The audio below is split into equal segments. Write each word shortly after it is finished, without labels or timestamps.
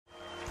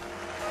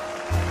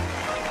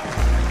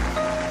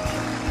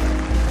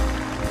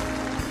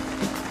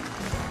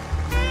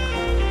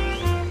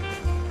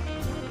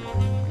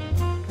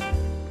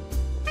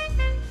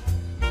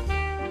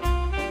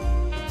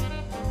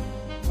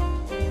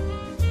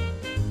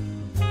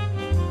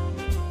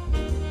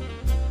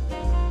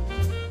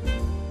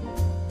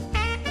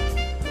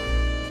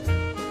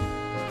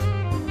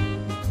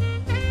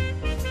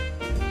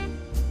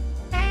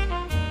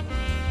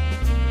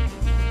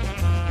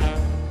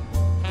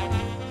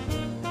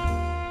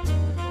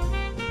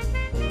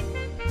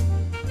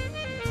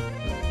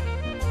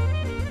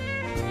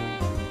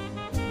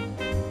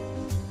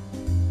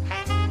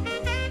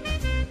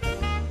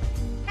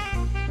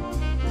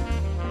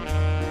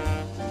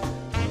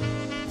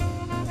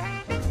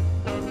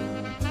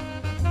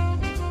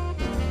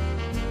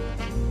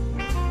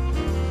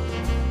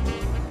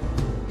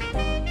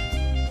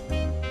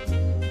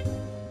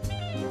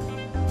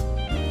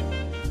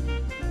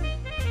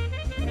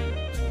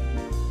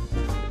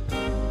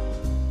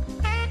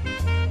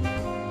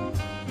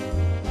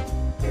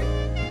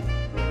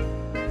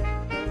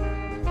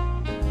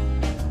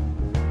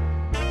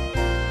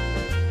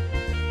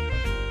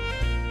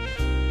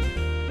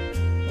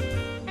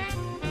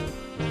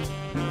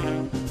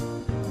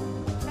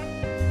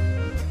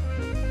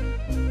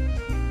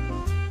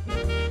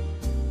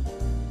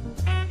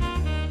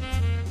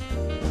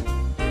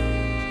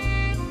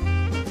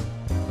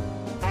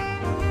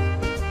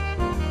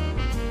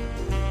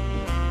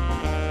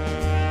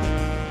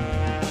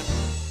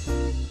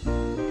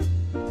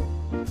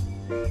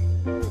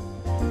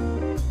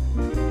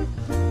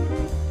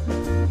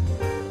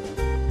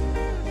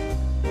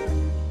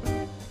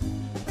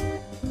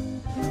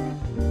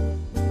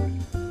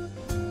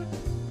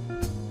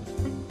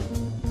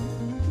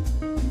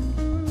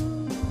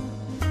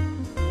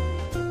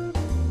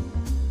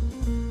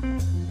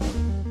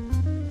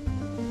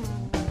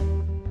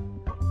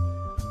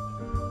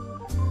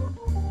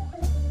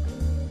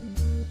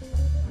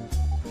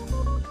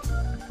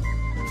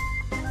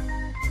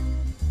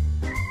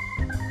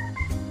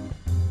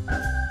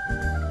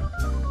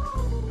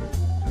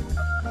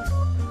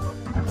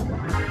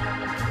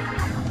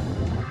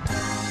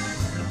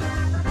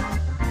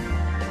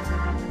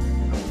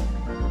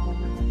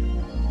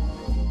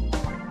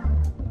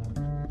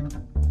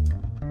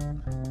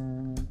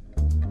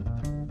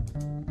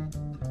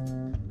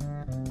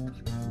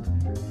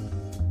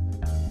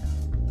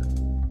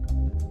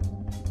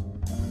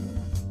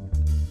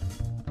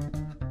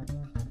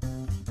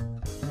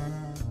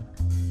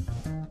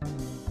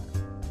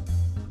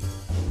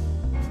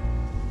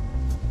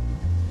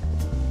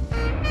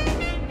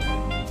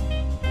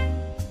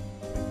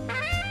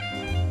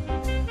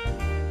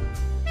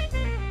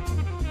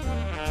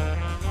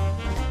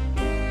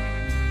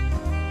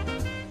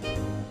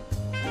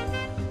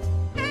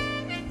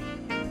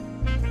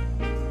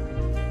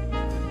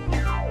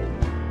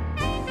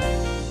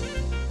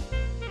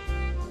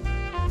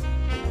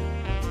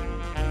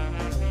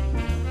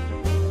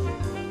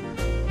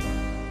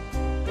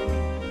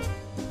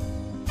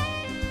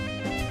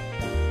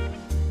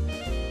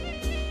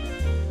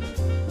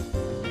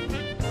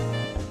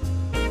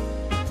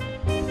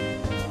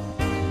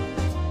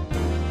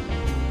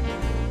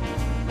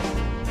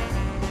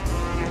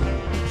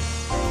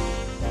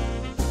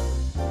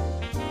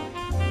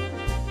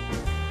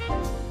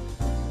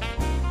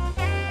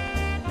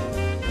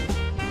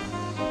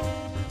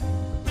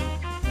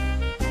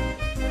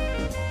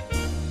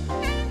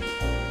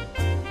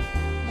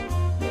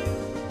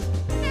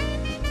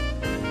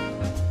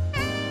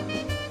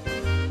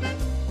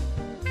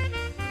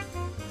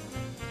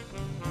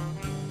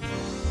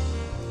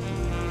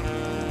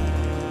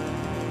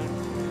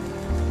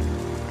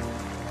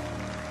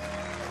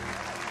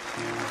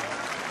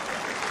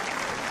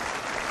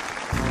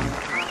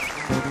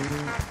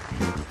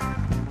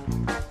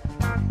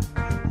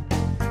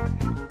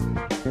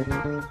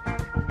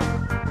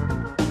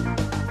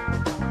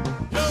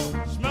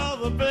Smell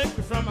the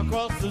bakery from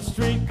across the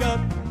street, got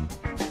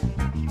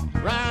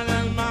right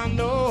in my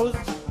nose.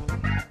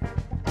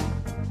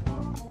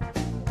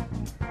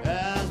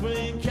 As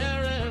we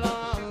carried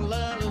our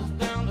letters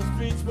down the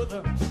streets with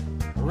a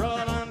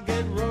run on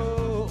gate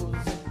rose.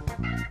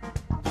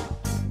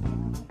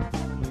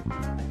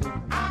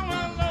 I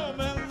went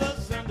over and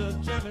listened to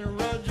Jimmy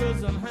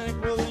Rogers and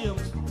Hank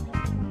Williams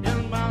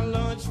in my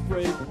lunch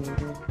break.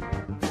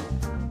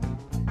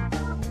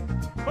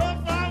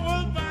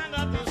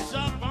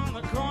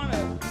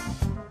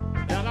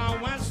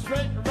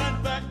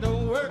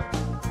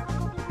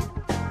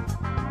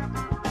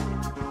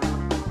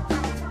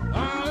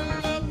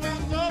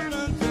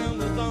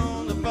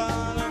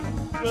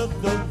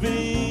 The V.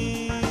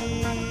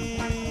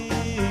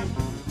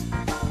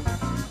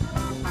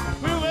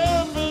 We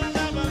were for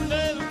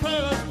lemonade and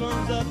pearl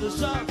spoons at the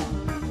shop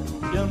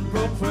and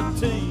broke for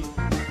tea.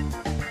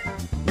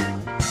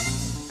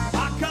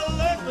 I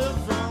collected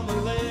from the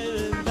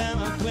lady, then I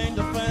cleaned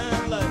the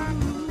family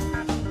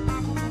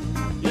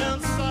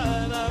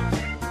inside out.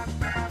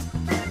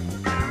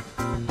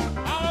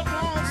 I was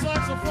playing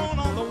saxophone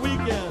on the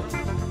weekend,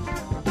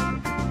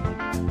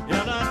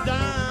 and I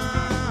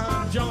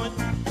dined joint.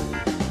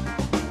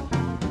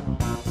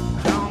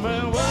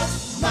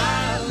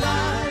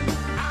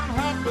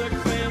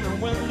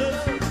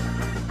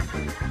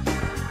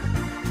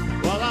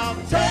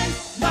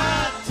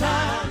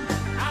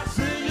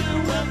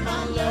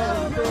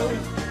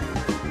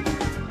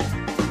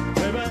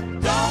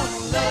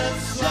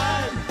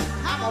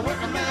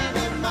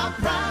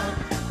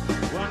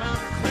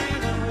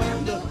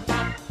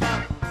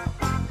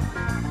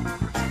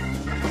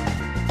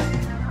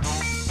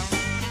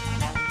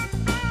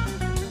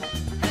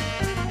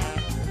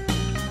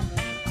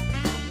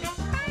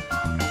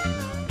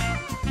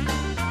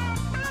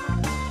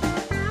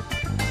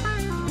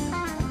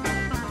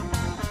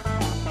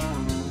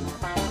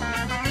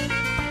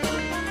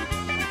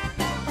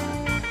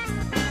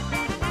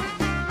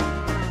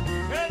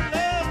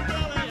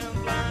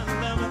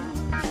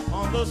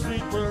 The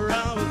street where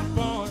I was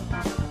born.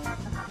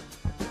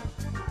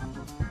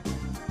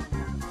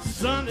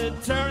 Sunday,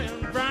 Terry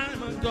and Brian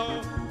would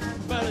go.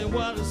 Betty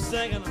was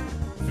singing,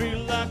 feel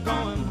like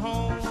going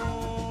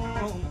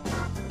home.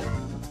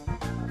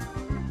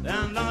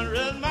 And I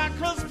read my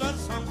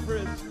Christmas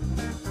Humphreys.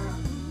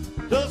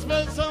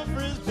 Christmas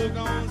Humphreys took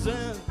on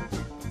Zen.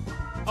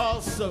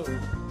 Also,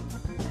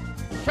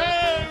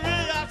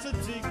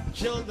 curiosity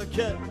killed the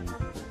cat.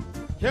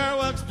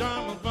 Kerouac's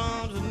drama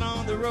bombs and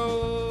on the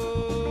road.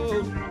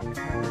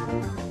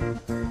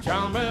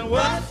 Tell me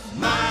what's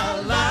my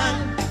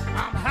line?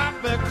 I'm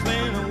happy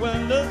cleaning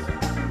windows.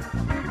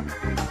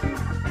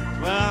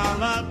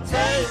 Well, I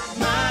take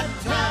my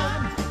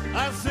time.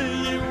 I see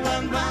you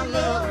when my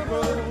love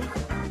grows.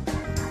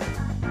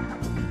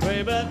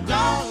 Baby,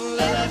 don't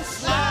let it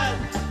slide.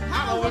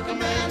 I'm a working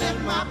man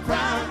in my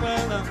prime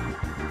when I'm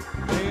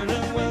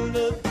cleaning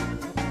windows.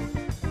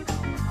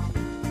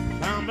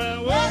 Tell me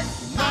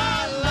what's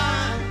my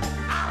line?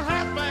 I'll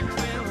have back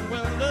cleaning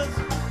windows.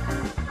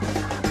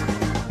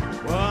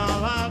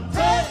 Well, I'll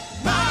take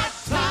my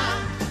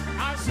time.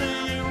 I'll see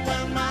you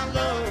when my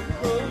love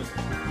grows.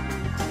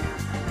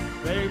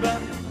 Baby,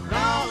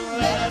 don't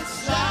let it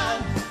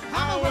slide.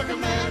 I'm a working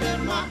man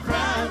in my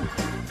prime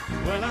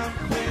when I'm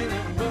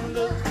cleaning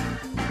windows.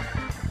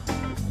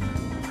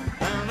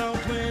 And I'm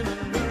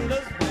cleaning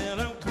windows. When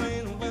I'm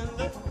cleaning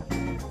windows.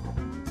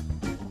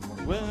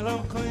 When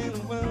I'm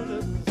cleaning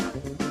windows.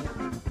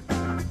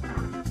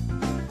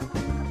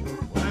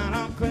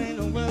 Clean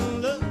the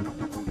windows.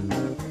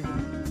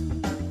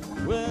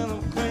 Well,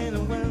 I'm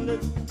cleaning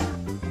windows.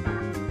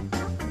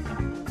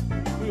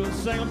 We will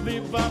sing a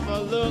bebop, a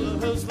little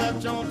who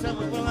slept on. Tell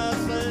me when I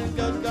say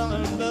good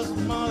golly, and this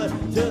Molly,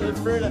 till it's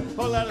Friday,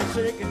 whole lot of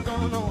shaking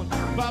going on,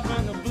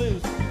 bopping the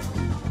blues.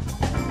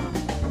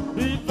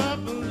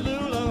 Bebop and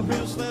Lula,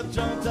 who slept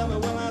on. Tell me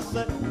when I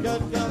say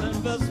good golly,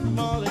 and this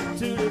Molly,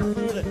 tutti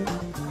frutti,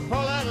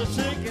 whole lot of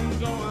shaking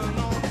going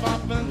on,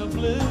 bopping the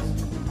blues,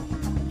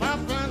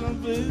 bopping the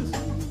blues.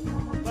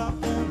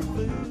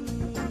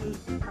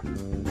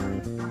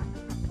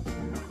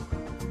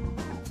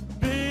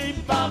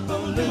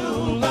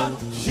 Bebop-a-lula,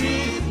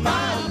 she's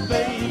my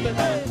baby.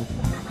 Hey,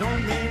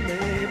 don't mean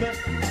baby.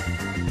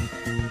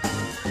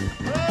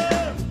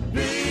 Hey,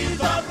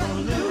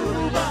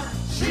 Bebop-a-lula,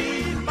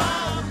 she's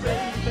my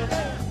baby.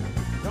 Hey,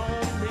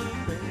 don't mean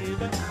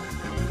baby.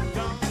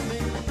 Don't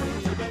mean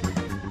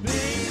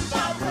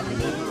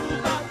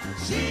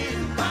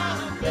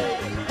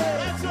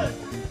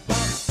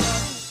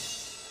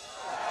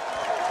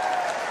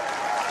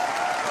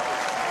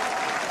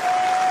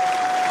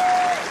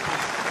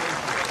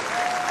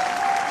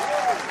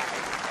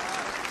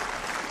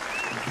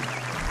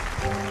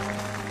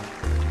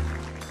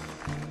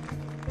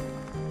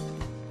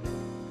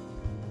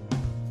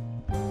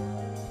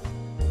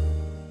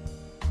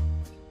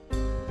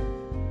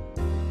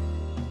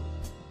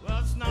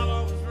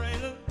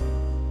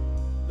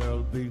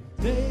be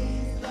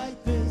days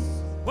like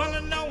this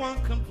when no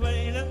one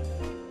complaining.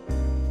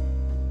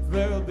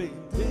 There'll be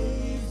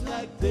days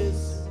like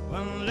this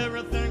when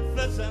everything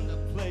fits into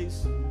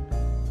place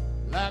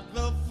like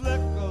the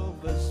flick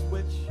of a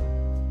switch.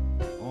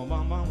 Oh,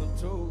 my mama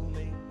told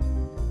me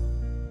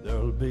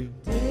there'll be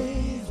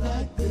days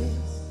like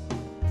this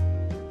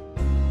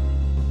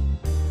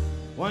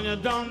when you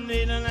don't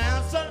need an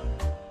answer.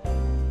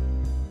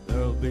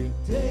 There'll be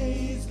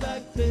days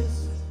like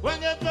this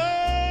when you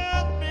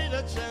don't need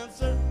a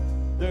chance.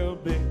 There'll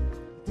be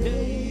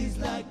days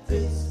like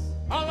this.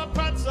 All the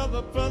parts of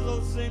the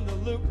puzzle seem to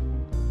look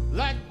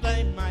like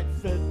they might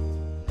fit.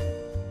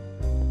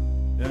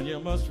 And you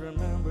must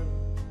remember,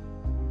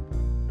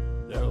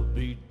 there'll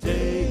be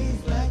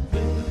days like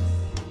this.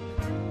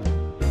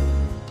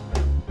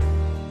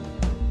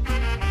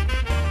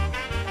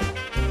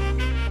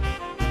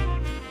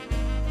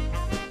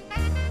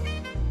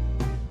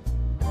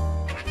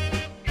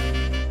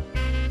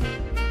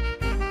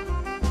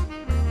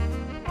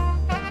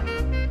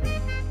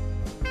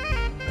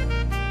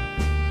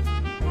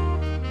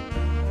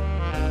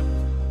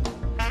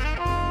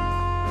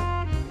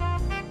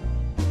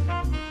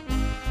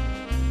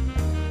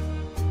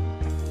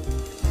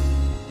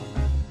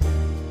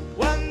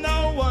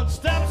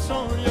 Steps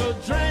on your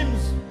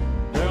dreams,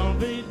 there'll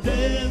be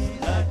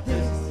days like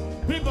this.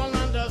 People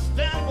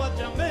understand what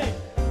you mean.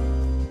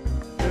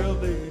 There'll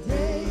be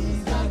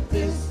days like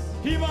this.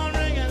 Keep on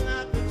ringing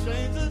out the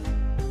changes,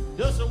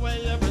 just the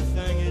way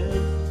everything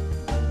is.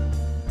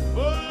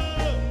 Oh,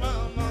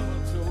 my mama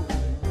told me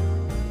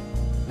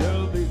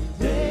there'll be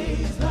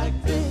days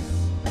like this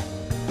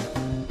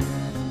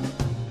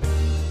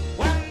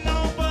when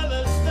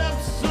nobody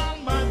steps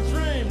on my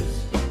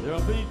dreams.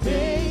 There'll be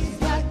days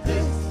like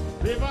this.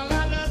 People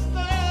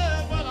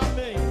understand what I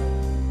mean.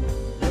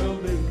 There'll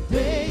be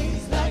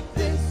days like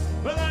this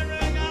when I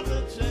ring out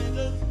the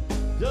changes,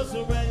 just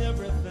the way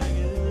everything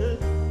is.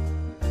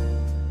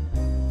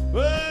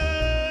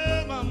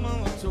 Well, my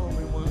mama told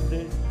me one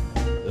day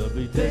there'll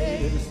be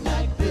days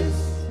like this.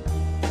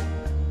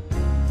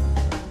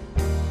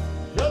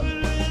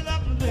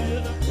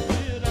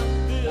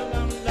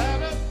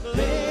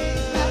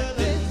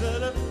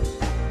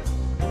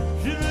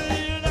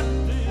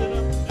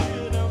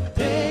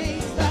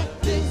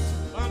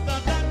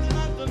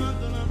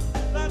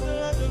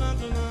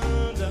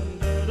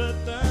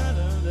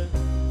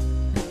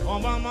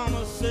 My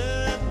mama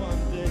said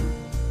one day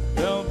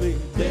there'll be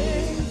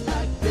days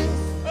like this.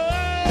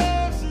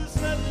 Oh, she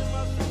said you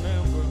must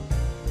remember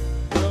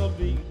there'll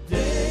be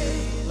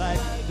days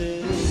like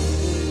this.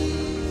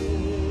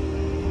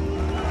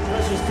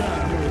 Precious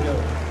time, here we go.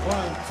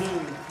 1, 2,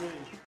 3.